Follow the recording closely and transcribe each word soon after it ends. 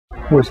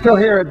We're still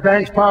here at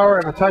Banks Power,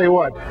 and I'll tell you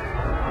what,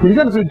 you're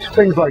going to do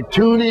things like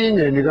tuning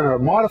and you're going to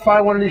modify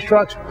one of these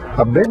trucks.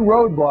 A big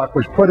roadblock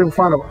was put in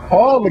front of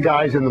all the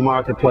guys in the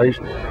marketplace,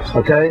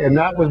 okay, and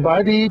that was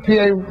by the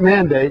EPA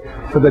mandate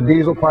for the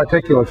diesel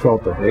particulate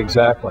filter.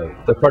 Exactly.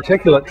 The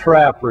particulate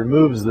trap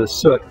removes the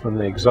soot from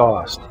the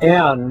exhaust.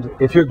 And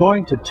if you're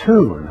going to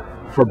tune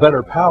for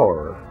better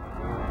power,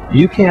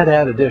 you can't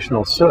add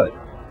additional soot.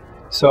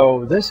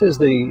 So this is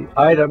the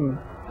item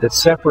that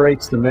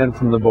separates the men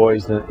from the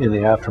boys in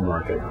the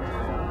aftermarket.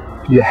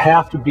 You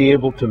have to be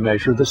able to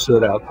measure the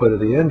soot output of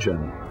the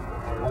engine.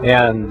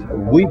 And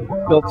we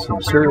built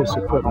some serious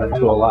equipment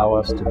to allow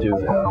us to do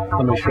that.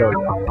 Let me show you.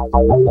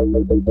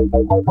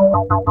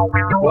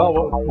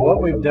 Well,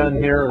 what we've done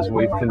here is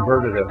we've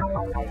converted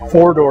a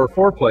four-door,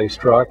 four-place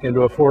truck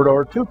into a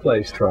four-door,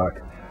 two-place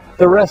truck.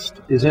 The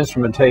rest is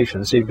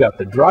instrumentation. So you've got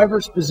the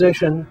driver's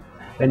position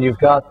and you've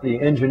got the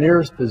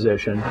engineer's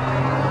position.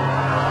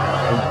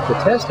 And the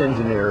test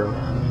engineer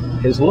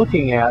is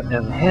looking at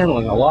and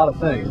handling a lot of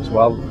things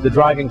while the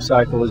driving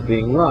cycle is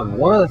being run.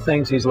 One of the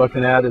things he's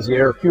looking at is the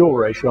air-fuel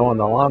ratio on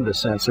the lambda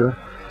sensor.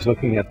 He's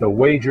looking at the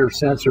wager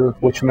sensor,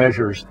 which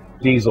measures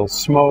diesel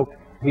smoke.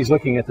 He's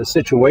looking at the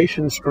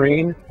situation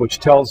screen, which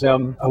tells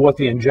him what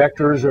the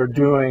injectors are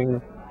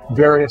doing,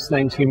 various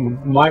things he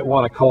might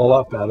want to call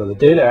up out of the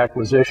data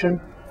acquisition.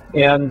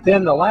 And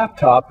then the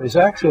laptop is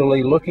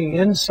actually looking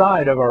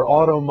inside of our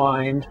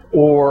AutoMind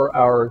or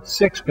our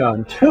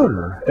 6-gun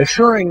tuner,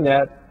 assuring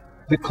that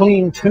the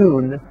clean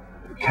tune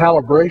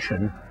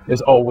calibration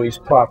is always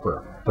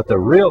proper. But the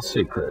real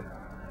secret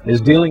is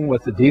dealing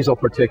with the diesel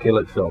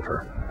particulate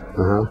filter.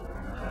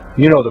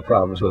 You know the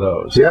problems with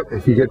those. Yep,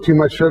 if you get too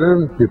much soot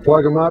in them, you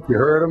plug them up, you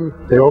hurt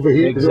them, they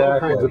overheat, exactly. all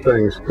kinds of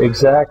things.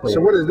 Exactly. So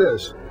what is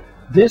this?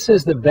 This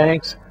is the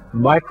Banks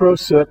micro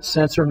soot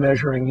sensor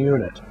measuring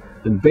unit.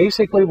 And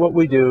basically what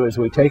we do is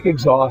we take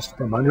exhaust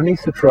from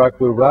underneath the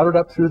truck, we route it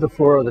up through the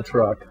floor of the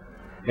truck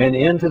and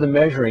into the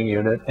measuring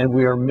unit, and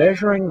we are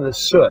measuring the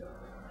soot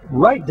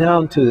right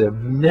down to the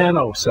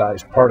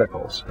nano-sized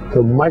particles.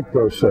 The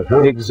micro soot,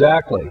 huh?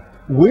 Exactly.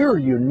 We're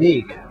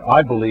unique,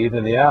 I believe,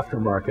 in the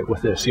aftermarket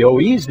with this. The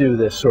OEs do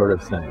this sort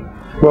of thing.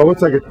 Well, it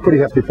looks like a pretty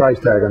hefty price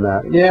tag on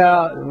that.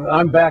 Yeah,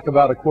 I'm back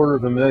about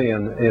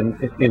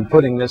 $250,000 in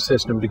putting this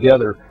system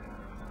together.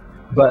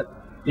 But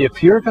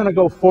if you're going to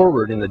go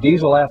forward in the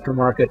diesel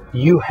aftermarket,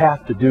 you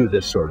have to do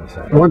this sort of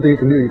thing. One thing you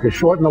can do, you can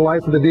shorten the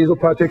life of the diesel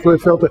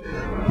particulate filter.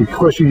 Of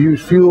course, you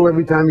use fuel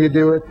every time you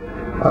do it.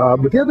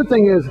 But the other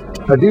thing is,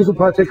 a diesel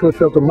particulate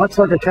filter, much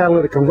like a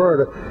catalytic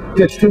converter,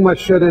 gets too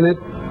much soot in it,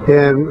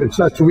 and it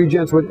starts to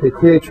regenerate, so it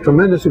creates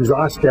tremendous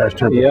exhaust gas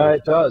temperature. Yeah,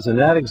 it does, and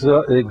that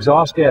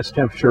exhaust gas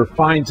temperature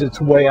finds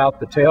its way out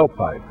the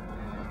tailpipe.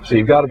 So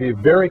you've got to be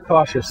very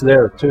cautious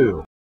there,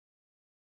 too.